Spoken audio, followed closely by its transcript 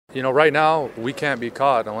You know, right now we can't be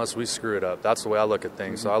caught unless we screw it up. That's the way I look at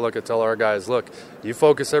things. So I tell our guys, look, you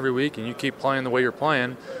focus every week and you keep playing the way you're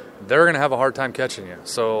playing, they're going to have a hard time catching you.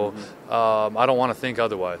 So I don't want to think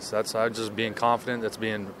otherwise. I'm just being confident. That's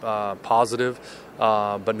being positive.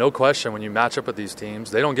 But no question, when you match up with these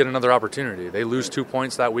teams, they don't get another opportunity. They lose 2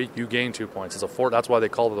 points that week, you gain 2 points. That's why they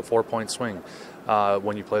call it a 4-point swing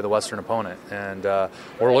when you play the Western opponent. And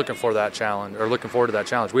we're looking for that challenge, or looking forward to that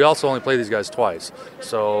challenge. We also only play these guys twice,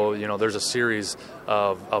 so you know there's a series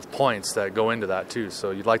of points that go into that too.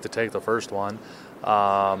 So you'd like to take the first one.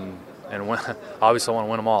 And obviously I want to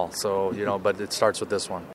win them all. So, you know, but it starts with this one.